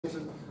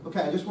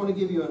Okay, I just want to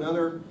give you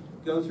another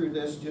go through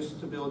this just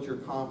to build your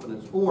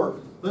confidence.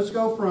 Or let's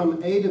go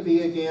from A to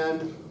B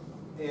again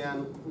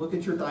and look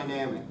at your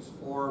dynamics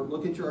or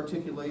look at your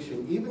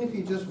articulation. Even if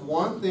you just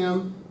want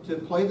them to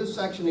play the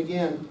section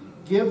again,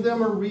 give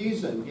them a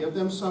reason, give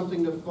them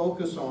something to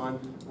focus on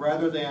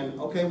rather than,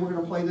 okay, we're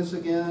going to play this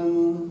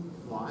again.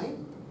 Why?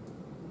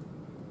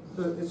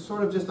 So it's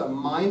sort of just a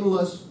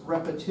mindless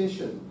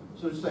repetition.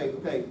 So to say,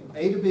 okay,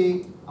 A to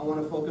B, I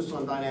want to focus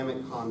on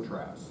dynamic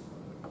contrast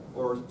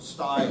or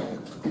style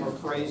or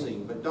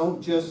phrasing, but don't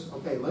just,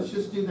 okay, let's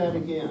just do that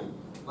again.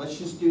 Let's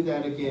just do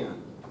that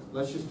again.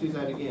 Let's just do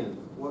that again.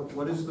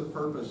 What is the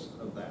purpose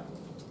of that?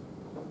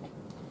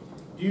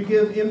 Do you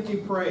give empty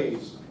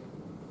praise?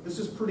 This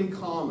is pretty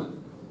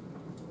common.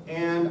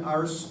 And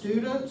our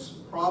students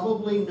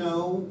probably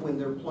know when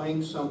they're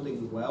playing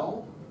something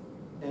well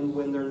and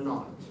when they're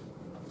not.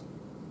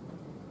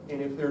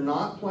 And if they're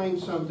not playing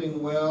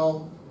something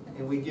well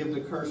and we give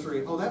the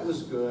cursory, oh, that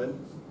was good,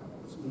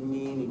 it's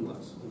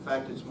meaningless. In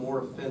fact, it's more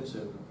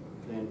offensive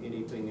than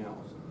anything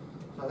else.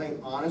 So I think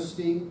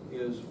honesty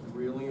is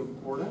really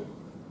important.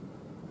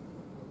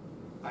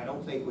 I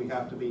don't think we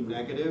have to be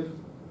negative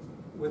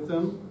with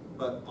them,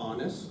 but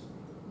honest.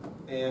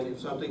 And if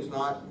something's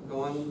not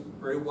going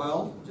very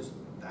well, just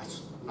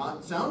that's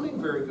not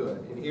sounding very good.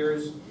 And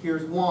here's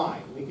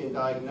why. We can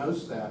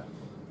diagnose that.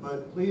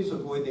 But please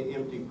avoid the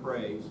empty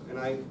praise. And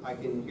I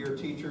can hear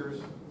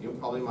teachers,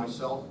 probably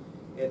myself,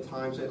 at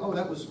times say, oh,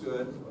 that was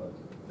good.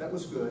 That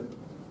was good.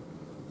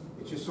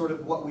 It's just sort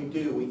of what we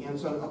do. We end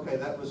something, okay,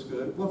 that was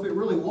good. Well, if it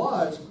really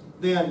was,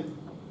 then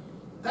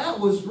that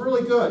was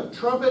really good.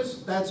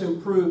 Trumpets, that's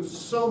improved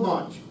so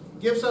much.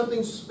 Give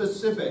something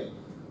specific.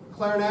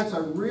 Clarinets, I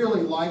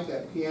really like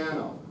that.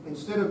 Piano.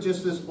 Instead of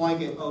just this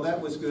blanket, oh,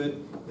 that was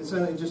good,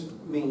 it just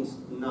means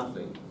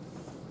nothing.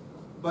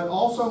 But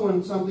also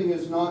when something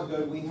is not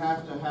good, we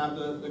have to have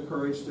the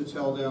courage to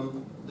tell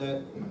them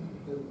that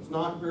it's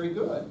not very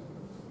good.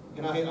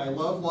 And I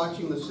love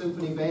watching the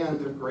symphony band.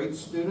 They're great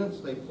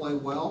students. They play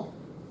well.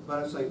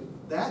 But I say,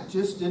 that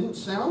just didn't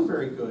sound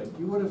very good.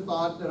 You would have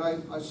thought that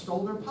I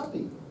stole their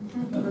puppy.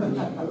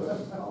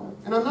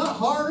 And I'm not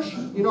harsh.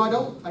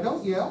 I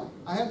don't yell.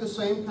 I have the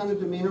same kind of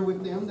demeanor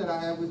with them that I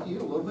have with you.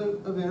 A little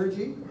bit of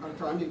energy. I'm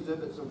trying to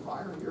exhibit some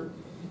fire here.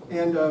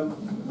 And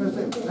I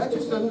say, that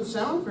just doesn't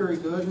sound very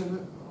good.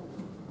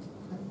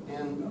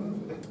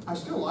 And I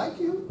still like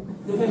you.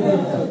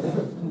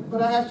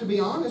 But I have to be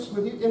honest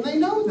with you. And they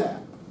know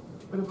that.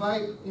 But if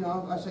I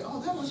say,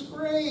 oh, that was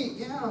great,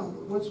 yeah,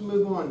 let's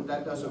move on,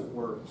 that doesn't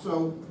work.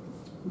 So,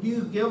 do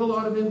you give a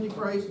lot of empty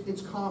praise?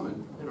 It's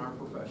common in our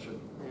profession,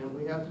 and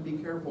we have to be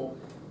careful.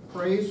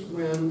 Praise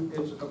when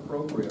it's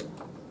appropriate.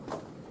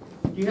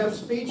 Do you have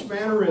speech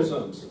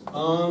mannerisms?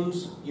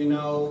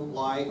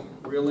 Like,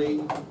 really,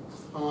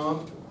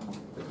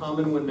 the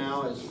common one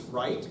now is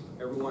right.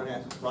 Everyone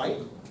asks, right?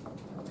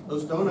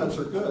 Those donuts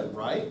are good,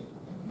 right?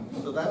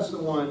 So that's the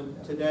one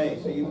today.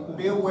 So you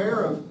be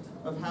aware of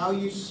how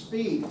you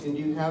speak, and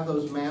you have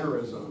those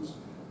mannerisms.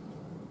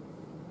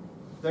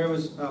 There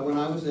was, when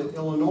I was at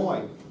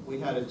Illinois, we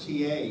had a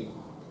TA,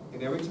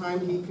 and every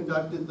time he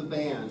conducted the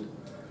band,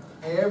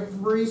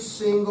 every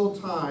single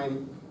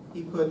time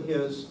he put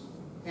his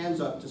hands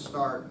up to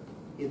start,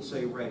 he'd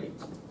say, ready.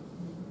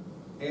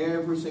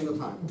 Every single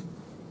time.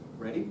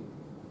 Ready?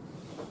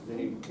 Then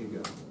he'd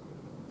go,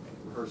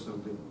 rehearse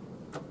something.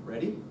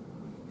 Ready?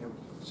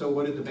 So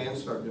what did the band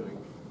start doing?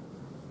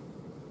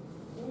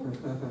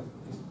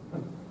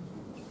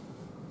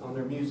 On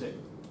their music.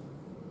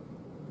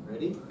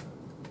 Ready?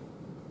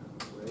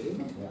 Ready?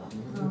 Yeah.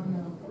 Oh,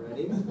 no.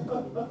 Ready?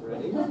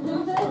 Ready?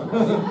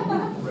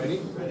 Ready?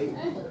 Ready?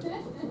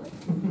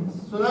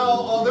 So now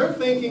all they're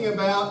thinking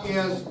about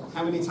is,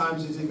 how many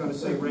times is he going to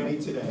say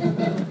ready today?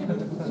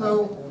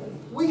 So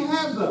we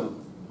have them.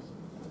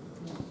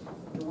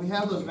 We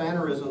have those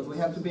mannerisms. We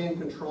have to be in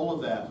control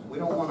of that. We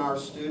don't want our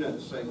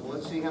students to say, well,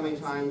 let's see how many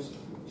times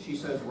she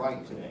says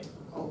right today.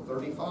 Oh,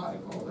 35.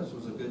 Oh, this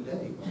was a good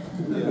day.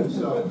 Yeah,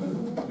 so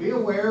be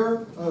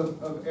aware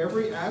of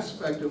every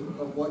aspect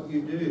of what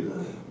you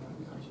do.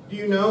 Do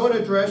you know and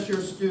address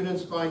your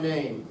students by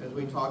name, as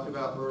we talked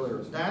about earlier?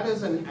 That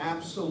is an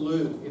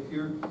absolute.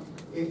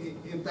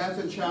 If that's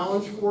a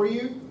challenge for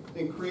you,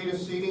 then create a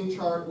seating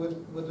chart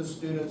with the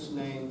students'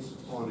 names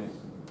on it.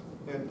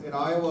 At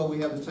Iowa,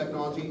 we have the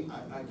technology.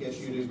 I guess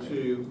you do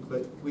too.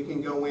 But we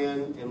can go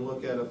in and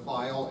look at a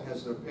file. It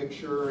has their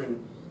picture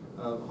and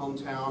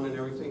hometown and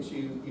everything, so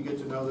you get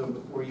to know them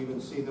before you even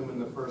see them in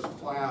the first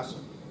class.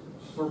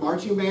 For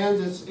marching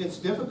bands, it's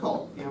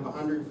difficult. You have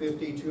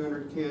 150,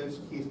 200 kids.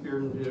 Keith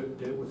Bearden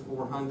did it with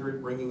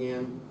 400, bringing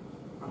in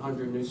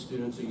 100 new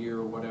students a year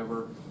or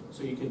whatever.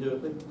 So you can do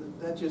it.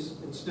 But that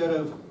just, instead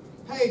of,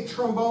 hey,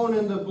 trombone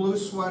in the blue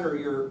sweater,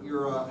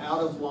 you're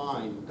out of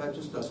line. That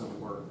just doesn't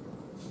work.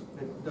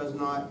 It does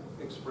not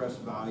express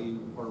value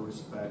or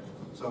respect.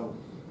 So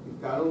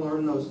you've got to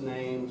learn those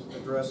names,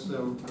 address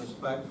them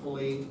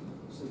respectfully,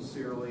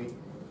 sincerely.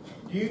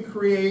 Do you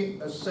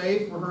create a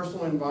safe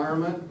rehearsal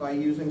environment by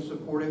using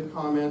supportive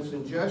comments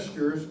and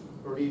gestures,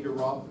 or do you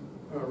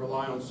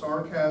rely on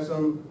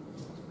sarcasm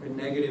and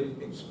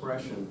negative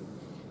expression.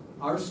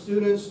 Our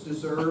students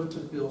deserve to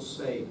feel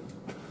safe.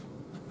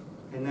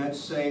 And that's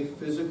safe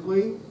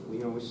physically.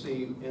 We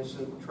see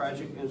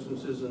tragic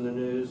instances in the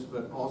news,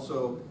 but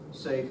also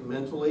safe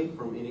mentally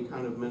from any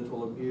kind of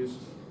mental abuse.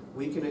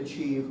 We can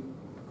achieve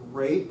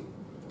great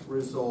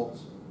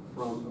results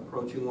from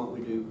approaching what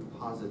we do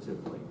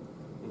positively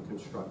and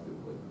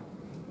constructively.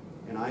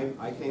 And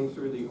I came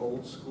through the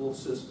old school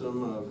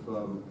system of,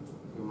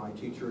 my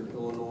teacher at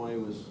Illinois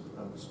was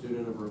a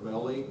student of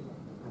Ravelli.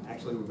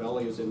 Actually,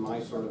 Ravelli is in my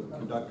sort of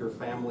conductor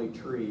family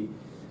tree.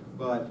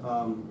 But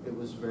it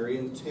was very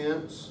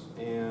intense,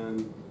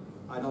 and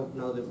I don't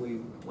know that we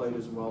played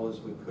as well as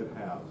we could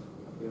have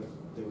if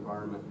the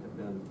environment had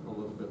been a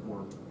little bit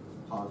more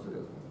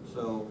positive.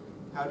 So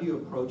how do you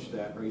approach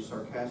that? Are you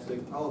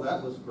sarcastic? Oh,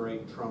 that was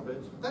great,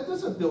 trumpets. That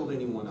doesn't build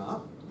anyone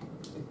up.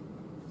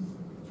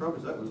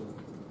 Trumpets, that was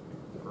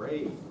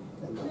great.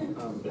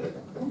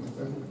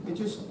 It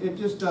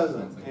just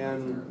doesn't.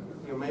 And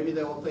maybe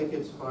they will think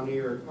it's funny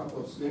or a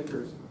couple of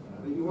snickers.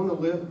 But we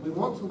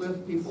want to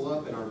lift people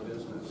up in our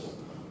business.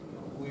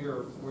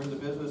 We're in the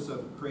business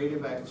of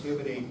creative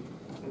activity,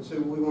 and so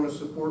we want to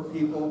support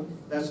people.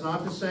 That's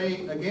not to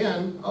say,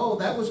 again, oh,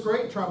 that was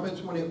great,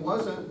 trumpets, when it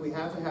wasn't. We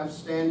have to have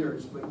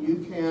standards, but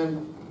you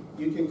can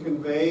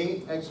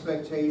convey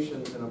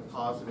expectations in a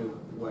positive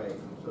way,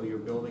 so you're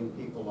building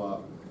people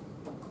up.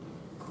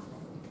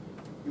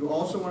 You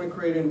also want to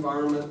create an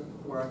environment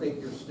where I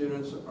think your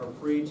students are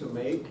free to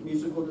make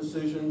musical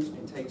decisions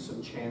and take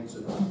some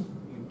chances.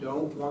 You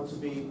don't want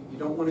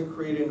to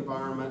create an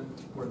environment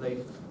where they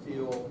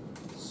feel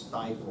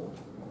stifled.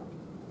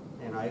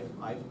 And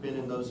I've been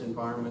in those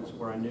environments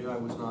where I knew I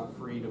was not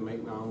free to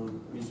make my own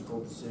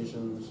musical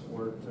decisions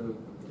or to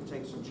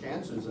take some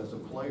chances as a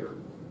player.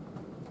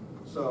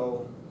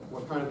 So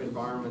what kind of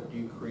environment do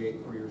you create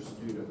for your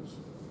students?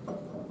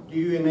 Do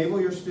you enable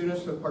your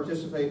students to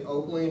participate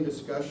openly in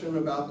discussion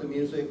about the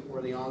music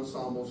or the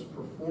ensemble's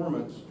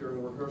performance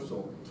during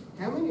rehearsal?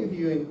 How many of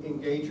you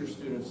engage your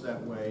students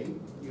that way?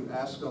 You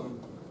ask them,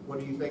 what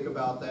do you think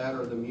about that,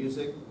 or the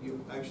music?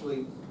 You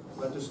actually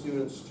let the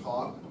students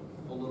talk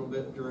a little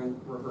bit during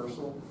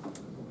rehearsal.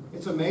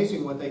 It's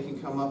amazing what they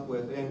can come up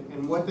with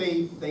and what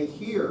they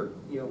hear,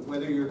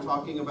 whether you're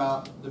talking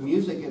about the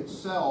music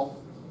itself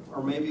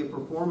or maybe a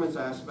performance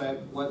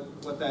aspect,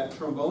 what that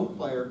trombone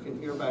player can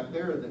hear back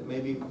there that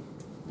maybe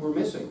we're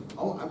missing.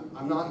 Oh,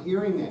 I'm not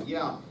hearing that.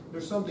 Yeah,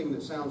 there's something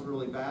that sounds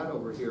really bad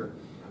over here.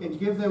 And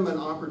give them an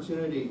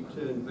opportunity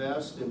to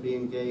invest and be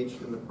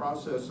engaged in the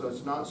process, so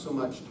it's not so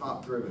much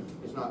top-driven.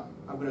 It's not,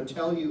 I'm going to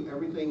tell you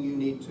everything you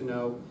need to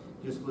know,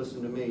 just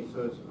listen to me.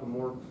 So it's a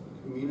more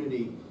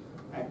community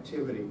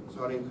activity.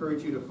 So I'd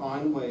encourage you to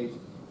find ways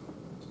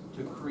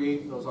to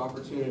create those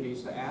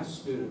opportunities to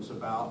ask students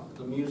about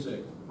the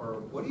music, or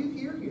what do you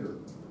hear here?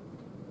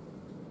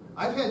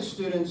 I've had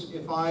students,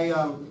 if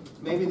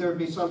maybe there would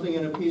be something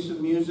in a piece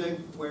of music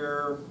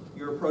where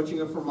you're approaching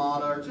a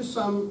fermata, or just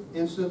some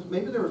instance,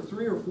 maybe there are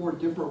 3 or 4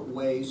 different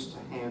ways to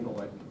handle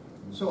it.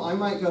 So I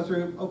might go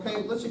through,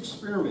 okay, let's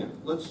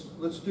experiment. Let's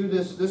do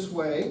this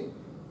way.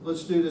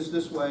 Let's do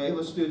this way.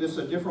 Let's do this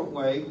a different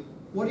way.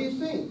 What do you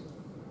think?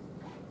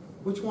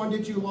 Which one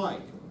did you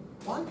like?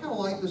 Well, I kind of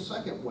like the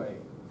second way.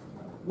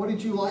 What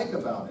did you like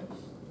about it?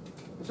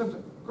 It's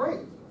great.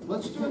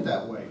 Let's do it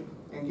that way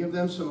and give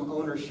them some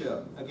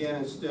ownership. Again,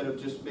 instead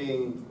of just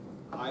being,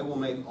 I will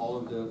make all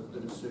of the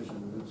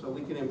decisions. And so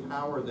we can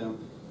empower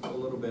them a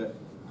little bit.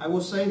 I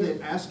will say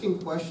that asking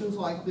questions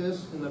like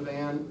this in the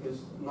band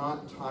is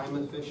not time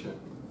efficient.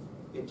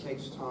 It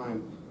takes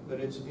time, but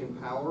it's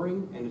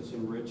empowering and it's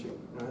enriching.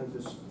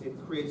 And it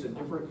creates a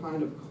different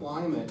kind of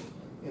climate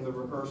in the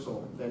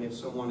rehearsal than if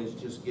someone is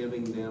just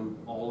giving them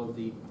all of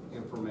the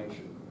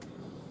information.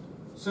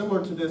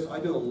 Similar to this, I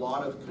do a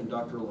lot of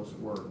conductorless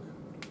work.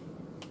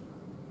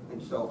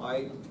 And so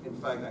in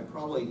fact,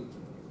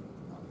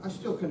 I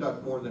still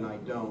conduct more than I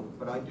don't,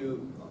 but I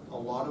do a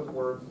lot of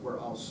work where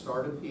I'll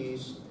start a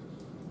piece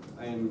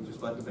and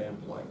just let the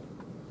band play.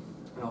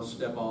 And I'll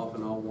step off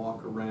and I'll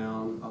walk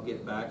around. I'll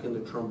get back in the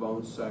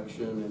trombone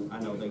section, and I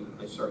know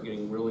they start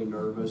getting really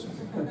nervous,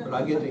 but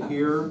I get to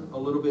hear a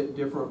little bit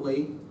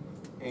differently,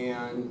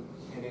 and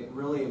it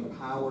really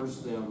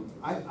empowers them.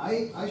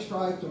 I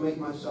strive to make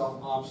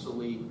myself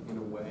obsolete in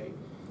a way.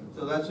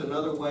 So that's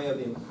another way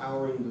of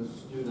empowering the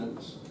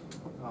students.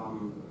 I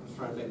was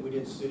trying to think, we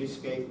did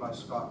Cityscape by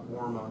Scott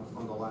Worma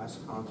on the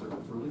last concert. It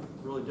was really,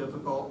 really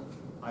difficult.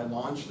 I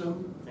launched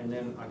them, and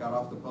then I got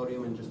off the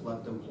podium and just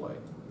let them play.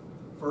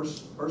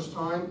 First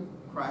time,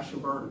 crash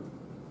and burn.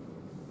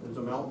 It was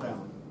a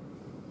meltdown.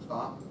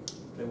 Stop.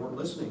 They weren't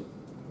listening.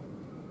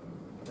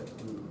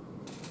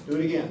 Do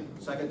it again.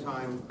 Second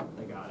time,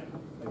 they got it.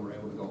 They were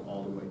able to go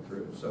all the way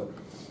through. So,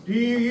 do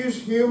you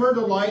use humor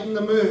to lighten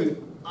the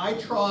mood? I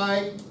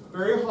try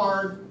very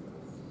hard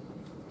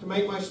to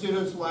make my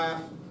students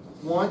laugh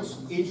once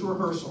each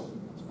rehearsal.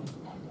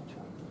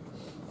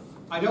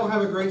 I don't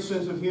have a great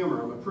sense of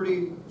humor. I'm a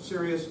pretty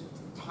serious,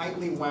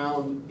 tightly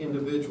wound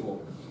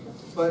individual.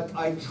 But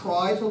I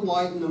try to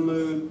lighten the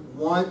mood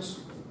once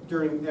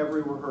during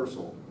every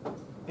rehearsal.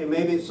 And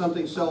maybe it's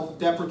something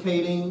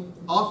self-deprecating.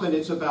 Often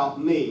it's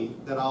about me,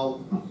 that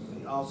I'll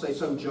say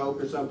some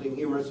joke or something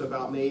humorous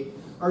about me,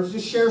 or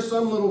just share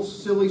some little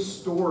silly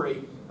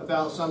story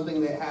about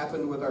something that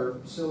happened with our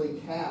silly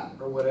cat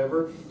or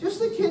whatever,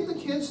 just to get the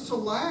kids to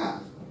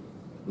laugh.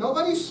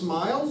 Nobody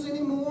smiles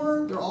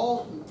anymore. They're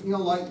all, you know,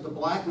 like the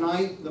Black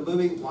Knight, the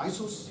movie, why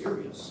so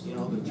serious? You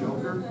know, the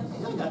Joker.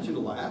 I got you to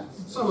laugh.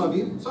 Some of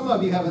you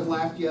haven't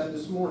laughed yet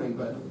this morning,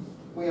 but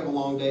we have a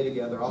long day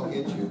together. I'll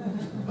get you.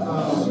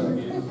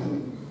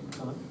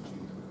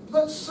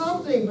 But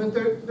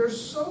they're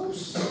so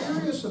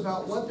serious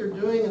about what they're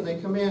doing, and they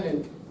come in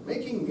and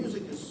making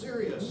music is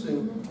serious.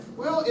 And,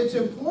 well, it's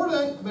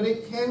important, but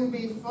it can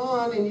be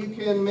fun, and you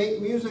can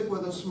make music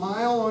with a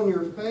smile on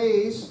your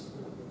face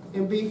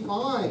and be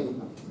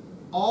fine.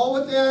 All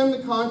within the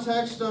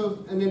context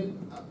of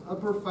a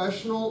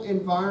professional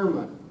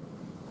environment.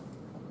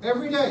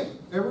 Every day,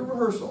 every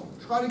rehearsal,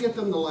 try to get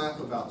them to laugh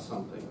about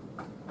something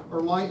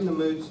or lighten the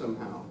mood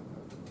somehow.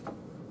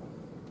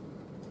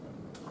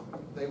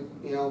 The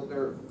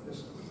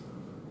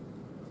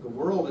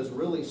world is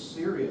really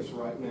serious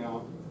right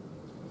now.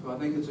 So I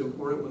think it's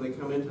important when they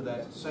come into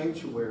that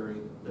sanctuary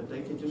that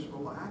they can just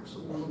relax a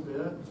little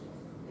bit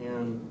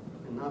and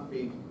not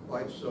be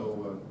quite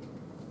so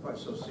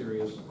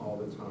serious all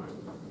the time.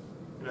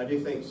 And I do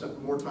think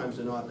more times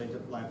than not they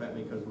laugh at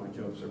me because my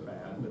jokes are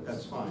bad, but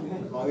that's fine.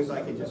 As long as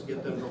I can just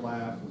get them to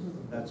laugh,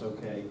 that's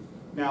okay.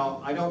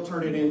 Now, I don't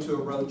turn it into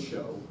a road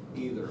show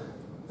either.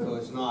 So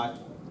it's not,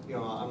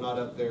 I'm not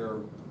up there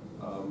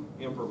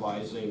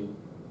improvising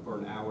for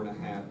an hour and a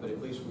half, but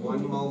at least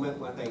one moment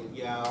when I think,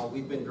 yeah,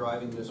 we've been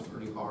driving this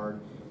pretty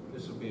hard.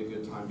 This would be a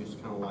good time just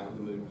to kind of lighten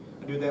the mood.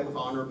 I do that with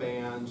honor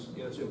bands.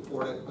 It's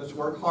important. Let's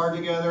work hard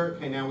together.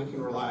 Okay, now we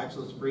can relax.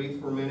 Let's breathe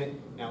for a minute.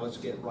 Now let's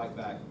get right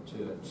back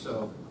to it.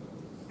 So,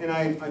 and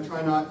I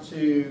try not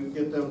to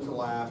get them to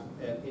laugh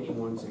at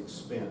anyone's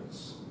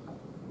expense,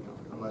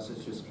 unless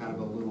it's just kind of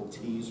a little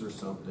tease or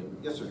something.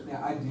 Yes, sir.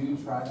 Yeah, I do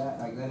try that.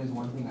 Like, that is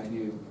one thing I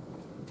do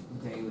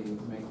daily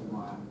to make them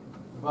laugh.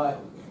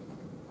 But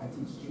I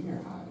teach junior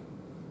high,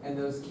 and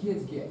those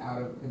kids get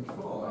out of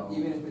control,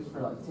 even if it's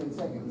for like 10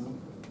 seconds.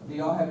 Do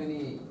y'all have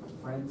any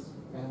friends,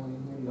 family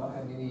in here? Do y'all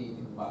have any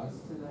advice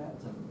to that,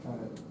 to try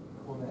to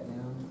pull that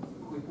down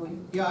quickly?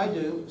 Yeah, I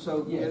do.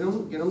 So yes.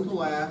 Get them to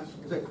laugh.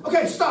 Say,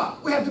 okay,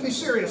 stop. We have to be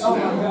serious now. Oh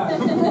my God.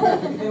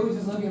 They would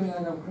just look at me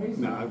like I'm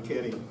crazy. No, I'm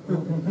kidding.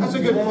 That's a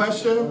good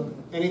question.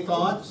 Any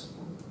thoughts?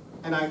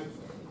 And I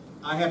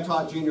have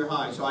taught junior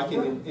high, so I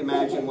can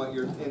imagine what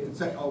you're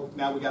saying. Oh,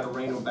 now we got to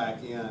rein them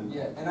back in.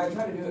 Yeah, and I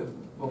try to do it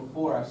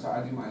before I start.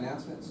 I do my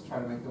announcements, try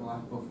to make them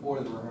laugh before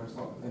the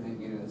rehearsal, and then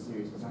get into the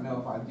series. Because I know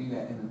if I do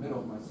that in the middle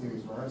of my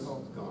series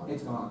rehearsal,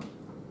 it's gone.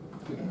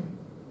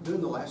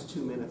 Doing the last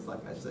 2 minutes,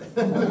 like I said.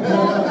 I'm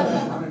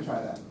going to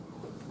try that.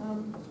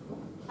 I'm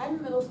a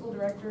middle school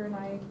director, and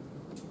like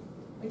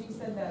you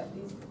said, that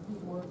these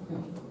people work for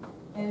me.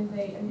 And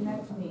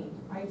that's me.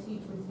 I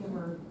teach with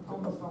humor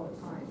almost all the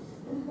time.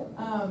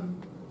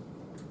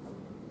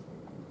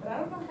 But I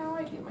don't know how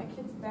I get my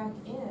kids back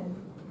in.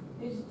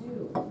 They just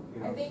do.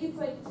 Yeah. I think it's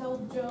like tell a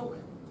joke.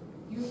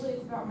 Usually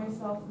it's about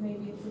myself.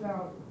 Maybe it's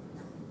about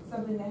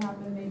something that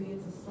happened. Maybe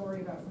it's a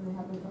story about something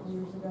that happened a couple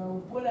years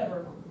ago.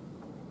 Whatever.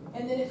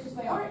 And then it's just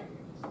like, all right.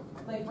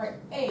 Like, right,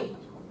 hey.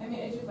 I mean,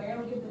 it's just like I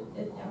don't give them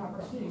an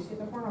opportunity. Just get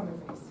the porn on their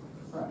face.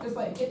 Right. Just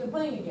like get them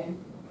playing again.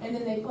 And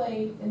then they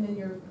play, and then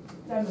you're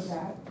done with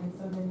that. And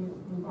so then you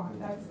move on.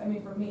 That's, I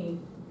mean, for me.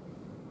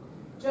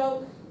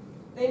 Joke,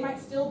 they might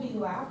still be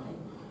laughing,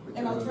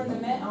 and I'll turn the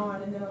net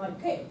on, and then I'm like,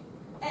 okay,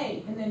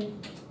 hey, and it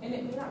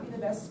may not be the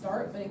best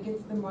start, but it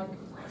gets them like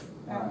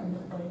back into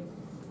play.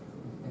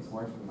 It's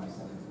worse for my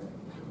 7th grade.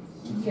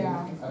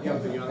 Yeah.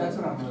 Okay, that's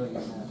what I'm really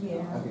getting at.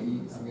 Yeah. Okay,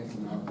 I'm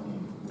guessing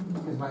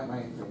because my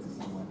 8th grade's the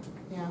same way.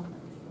 Yeah.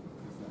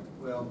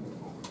 Well,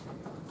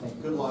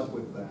 good luck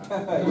with that.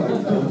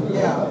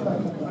 Yeah.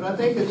 But I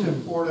think it's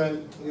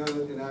important,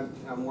 and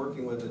I'm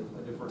working with a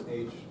different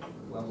age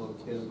level of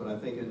kids, but I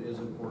think it is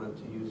important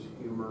to use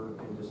humor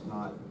and just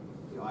not,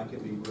 I can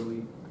be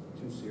really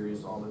too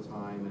serious all the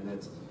time,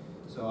 and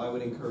so I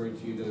would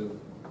encourage you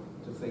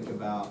to think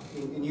about,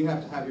 and you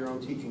have to have your own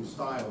teaching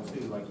style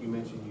too. Like you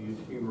mentioned, you use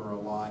humor a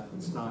lot.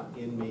 It's not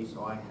in me,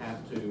 so I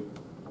have to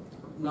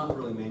not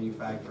really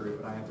manufacture it,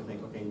 but I have to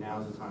think, okay,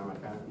 now's the time I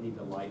kind of need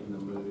to lighten the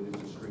mood.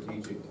 It's a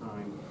strategic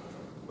time.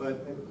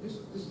 But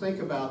just think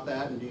about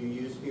that, and do you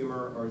use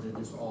humor, or is it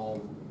just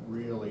all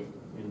really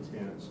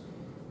intense?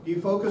 Do you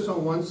focus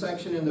on one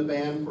section in the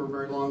band for a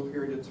very long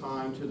period of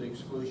time to the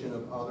exclusion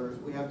of others?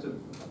 We have to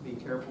be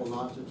careful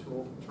not to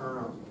turn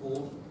our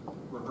full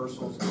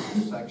rehearsals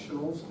into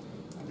sectionals.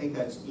 I think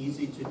that's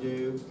easy to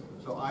do.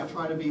 So I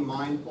try to be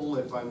mindful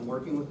if I'm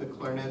working with the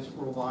clarinets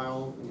for a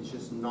while, and it's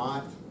just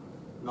not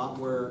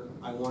where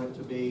I want it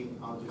to be.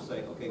 I'll just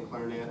say, okay,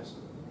 clarinets,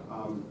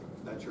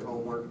 that's your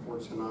homework for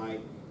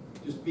tonight.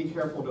 Just be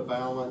careful to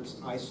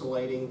balance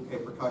isolating. Okay,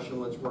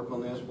 percussion, let's work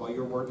on this. While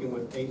you're working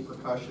with 8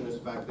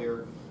 percussionists back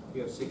there,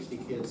 you have 60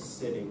 kids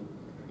sitting.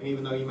 And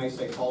even though you may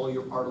say follow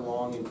your part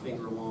along and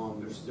finger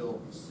along, they're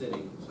still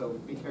sitting. So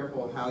be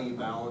careful of how you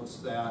balance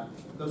that.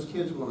 Those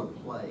kids want to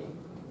play.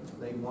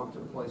 They want to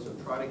play, so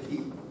try to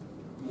keep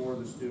more of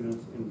the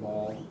students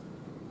involved.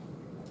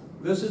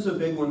 This is a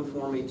big one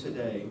for me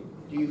today.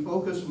 Do you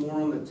focus more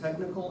on the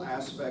technical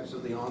aspects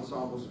of the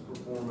ensemble's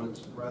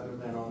performance rather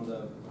than on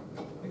the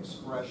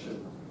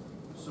expression?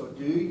 So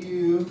do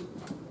you,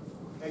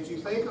 as you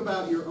think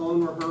about your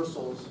own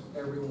rehearsals,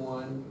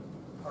 everyone,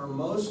 are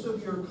most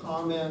of your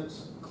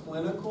comments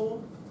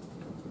clinical,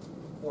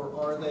 or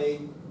are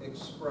they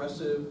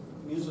expressive,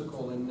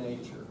 musical in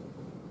nature?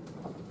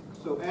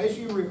 So as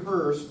you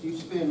rehearse, do you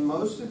spend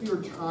most of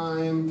your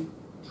time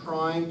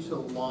trying to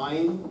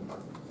line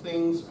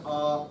things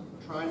up,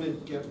 trying to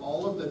get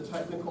all of the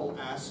technical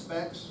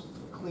aspects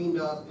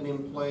cleaned up and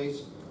in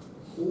place,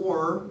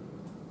 or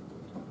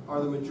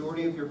are the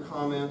majority of your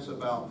comments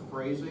about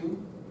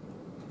phrasing,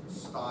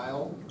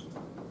 style,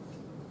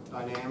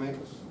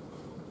 dynamics,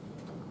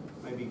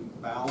 maybe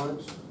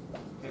balance?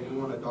 Okay, we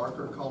want a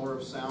darker color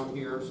of sound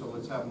here, so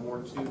let's have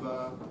more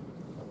tuba,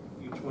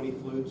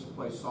 U20 flutes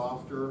play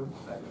softer,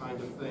 that kind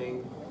of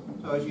thing.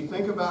 So as you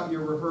think about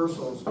your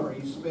rehearsals,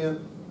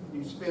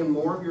 you spend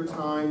more of your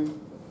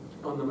time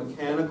on the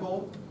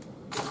mechanical,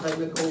 the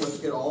technical, let's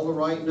get all the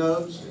right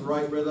notes and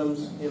right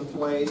rhythms in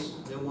place,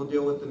 then we'll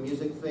deal with the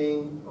music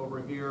thing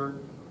over here,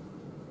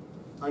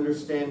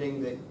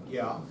 understanding that,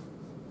 yeah,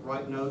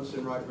 right notes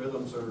and right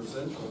rhythms are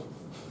essential.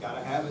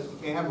 Gotta have it. You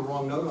can't have a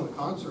wrong note on a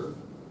concert.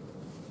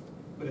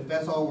 But if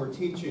that's all we're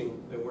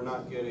teaching, then we're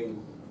not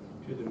getting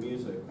to the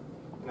music.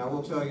 And I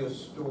will tell you a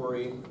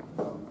story.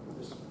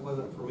 This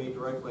wasn't for me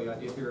directly. I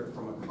did hear it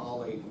from a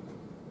colleague.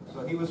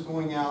 So he was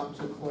going out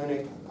to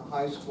clinic a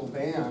high school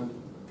band,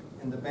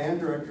 and the band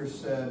director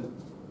said,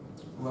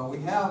 well, we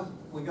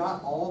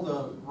got all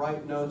the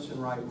right notes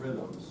and right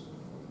rhythms.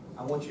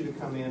 I want you to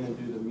come in and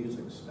do the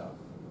music stuff.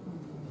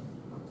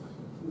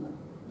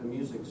 The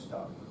music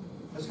stuff.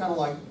 That's kind of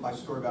like my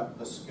story about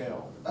the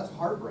scale. That's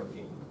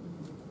heartbreaking.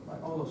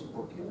 Like all those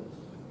poor kids.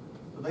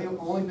 So they've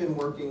only been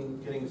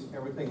working, getting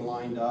everything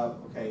lined up.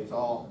 Okay, it's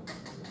all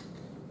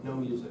no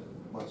music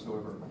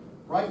whatsoever.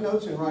 Right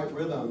notes and right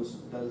rhythms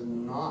does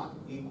not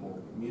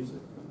equal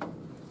music.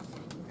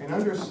 And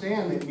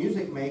understand that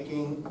music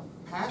making,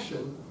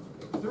 passion,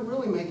 if they're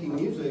really making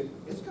music,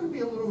 it's going to be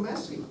a little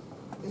messy.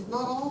 It's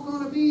not all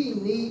going to be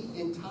neat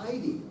and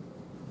tidy.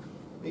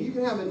 Now you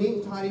can have a neat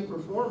and tidy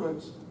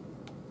performance.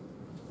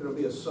 It'll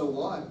be a so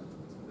what.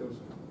 There's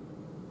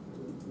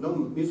no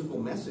musical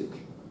message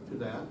to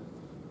that.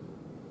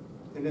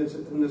 And it's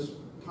in this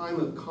time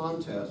of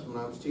contest,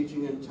 when I was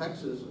teaching in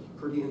Texas,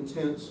 pretty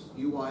intense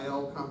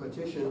UIL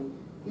competition,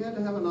 you had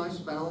to have a nice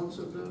balance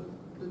of the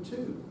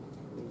two.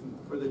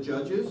 For the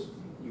judges,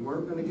 you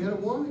weren't going to get a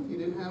one if you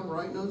didn't have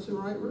right notes and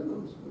right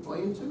rhythms, play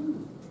in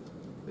tune.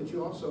 But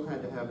you also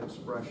had to have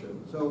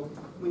expression. So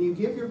when you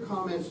give your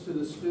comments to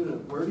the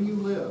student, where do you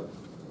live?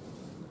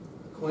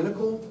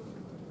 Clinical,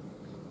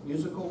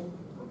 musical,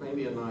 or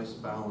maybe a nice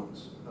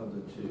balance of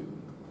the two?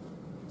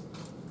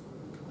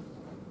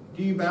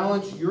 Do you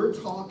balance your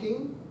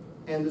talking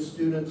and the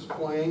students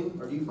playing,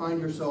 or do you find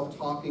yourself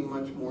talking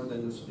much more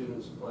than the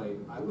students played?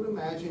 I would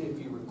imagine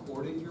if you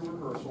recorded your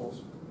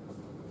rehearsals,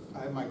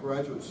 I have my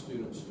graduate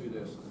students do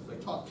this, they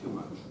talk too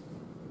much.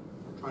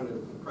 They're trying to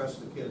impress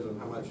the kids on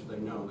how much they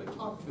know. They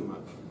talk too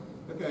much.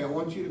 Okay, I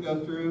want you to go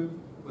through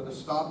with a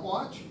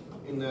stopwatch,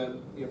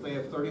 if they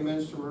have 30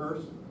 minutes to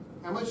rehearse,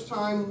 how much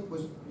time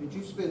did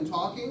you spend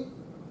talking,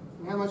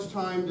 and how much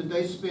time did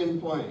they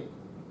spend playing?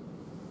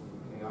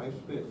 Okay, I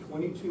spent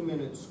 22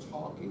 minutes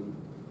talking,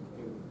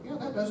 and yeah,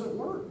 that doesn't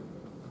work.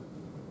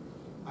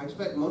 I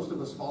expect most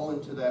of us fall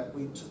into that.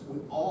 We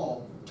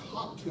all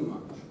talk too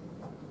much.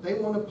 They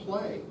want to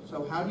play.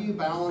 So how do you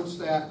balance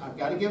that? I've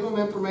got to give them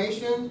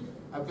information.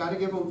 I've got to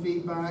give them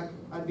feedback.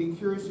 I'd be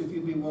curious if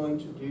you'd be willing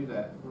to do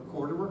that.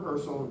 Record a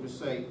rehearsal and just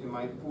say, in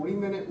my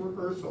 40-minute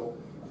rehearsal,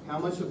 how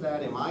much of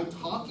that am I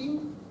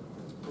talking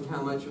and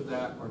how much of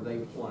that are they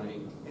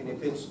playing? And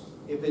if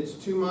it's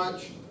too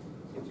much,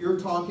 if you're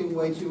talking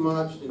way too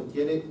much, then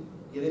get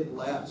it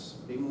less.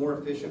 Be more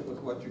efficient with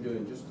what you're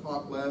doing. Just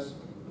talk less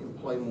and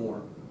play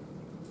more.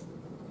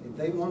 If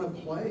they want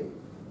to play.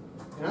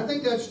 And I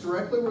think that's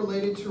directly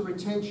related to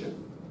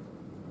retention.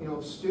 You know,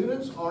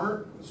 students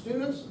are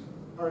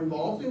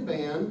involved in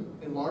band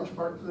in large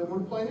part because they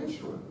want to play an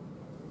instrument.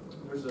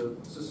 There's a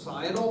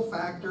societal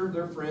factor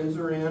their friends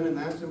are in, and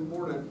that's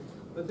important.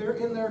 But they're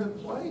in there to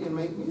play and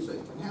make music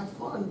and have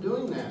fun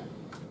doing that.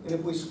 And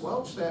if we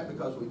squelch that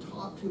because we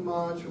talk too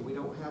much or we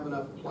don't have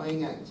enough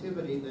playing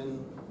activity,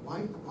 then why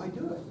do it?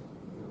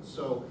 You know,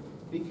 so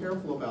be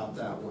careful about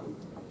that one.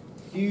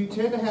 Do you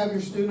tend to have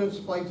your students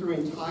play through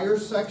entire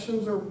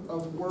sections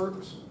of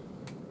works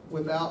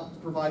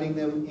without providing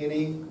them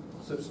any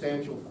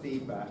substantial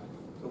feedback?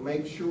 So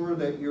make sure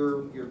that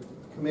you're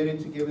committed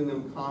to giving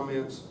them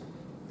comments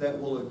that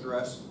will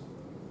address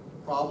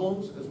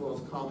problems as well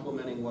as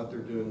complimenting what they're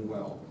doing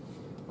well.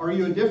 Are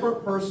you a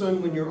different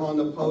person when you're on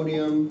the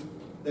podium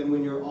than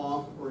when you're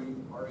off, or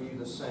are you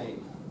the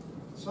same?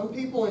 some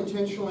people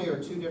intentionally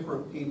are two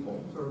different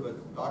people, sort of a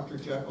Dr.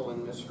 Jekyll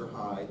and Mr.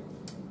 Hyde.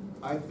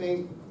 I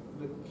think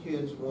the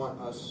kids want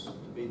us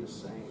to be the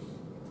same.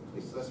 At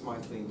least that's my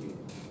thinking.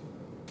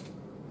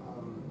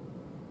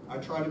 I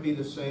try to be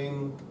the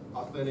same,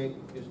 authentic,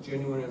 as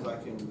genuine as I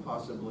can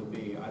possibly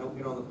be. I don't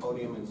get on the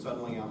podium and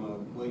suddenly I'm a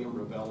William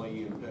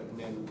Ravelli and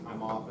then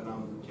I'm off and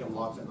I'm Kim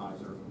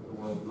Lotzenheiser, the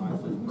world's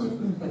nicest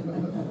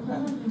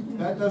person.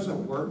 That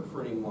doesn't work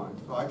for anyone.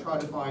 So I try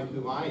to find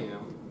who I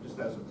am, just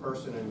as a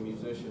person and a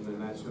musician,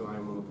 and that's who I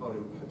am on the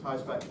podium. It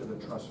ties back to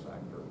the trust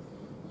factor.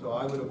 So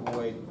I would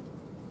avoid,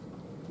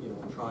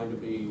 trying to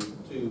be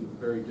two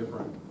very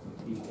different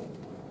people.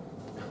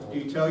 Do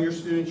you tell your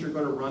students you're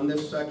going to run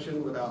this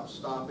section without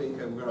stopping?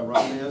 Okay, we're going to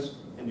run this,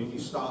 and then you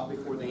stop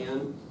before the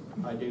end?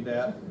 I do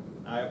that.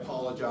 I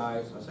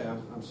apologize. I say,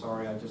 I'm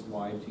sorry, I just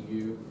lied to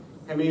you.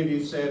 How many of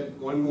you said,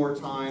 one more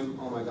time?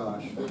 Oh my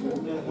gosh.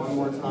 One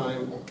more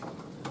time.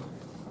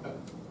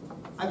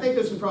 I think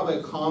this is probably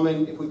a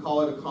common, if we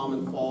call it a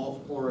common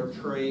fault or a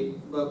trait,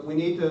 but we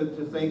need to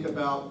think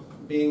about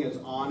being as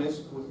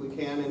honest as we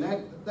can,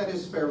 and that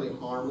is fairly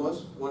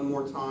harmless. One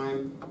more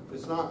time.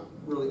 It's not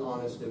really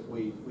honest if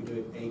we do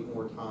it 8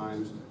 more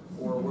times,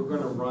 or we're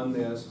going to run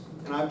this.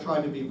 And I've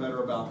tried to be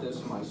better about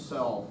this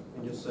myself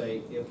and just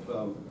say, if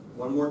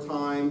one more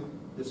time,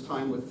 this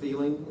time with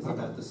feeling, isn't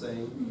that the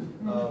same?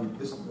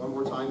 This one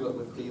more time, but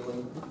with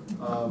feeling.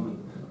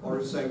 Or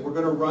to say, we're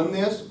going to run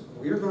this,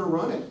 we're going to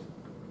run it.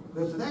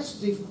 That's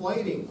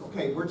deflating.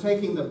 Okay, we're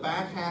taking the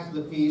back half of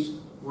the piece,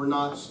 we're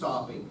not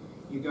stopping.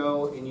 You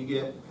go and you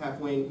get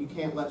halfway, you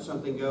can't let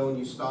something go and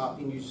you stop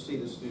and you see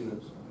the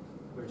students.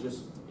 They're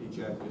just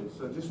dejected.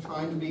 So just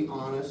trying to be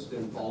honest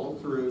and follow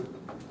through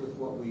with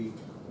what we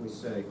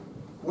say.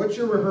 What's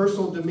your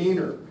rehearsal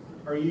demeanor?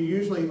 Are you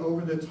usually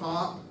over the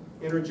top,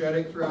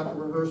 energetic throughout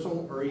the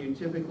rehearsal, or are you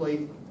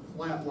typically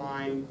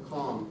flatline,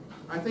 calm?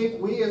 I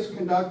think we as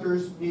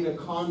conductors need a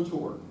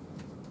contour.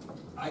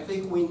 I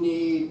think we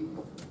need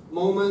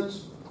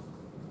moments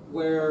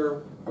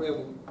where we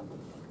have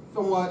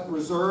somewhat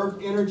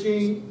reserved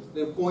energy,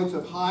 then points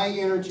of high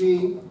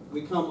energy,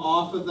 we come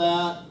off of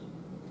that,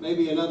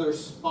 maybe another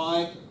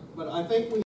spike, but I think we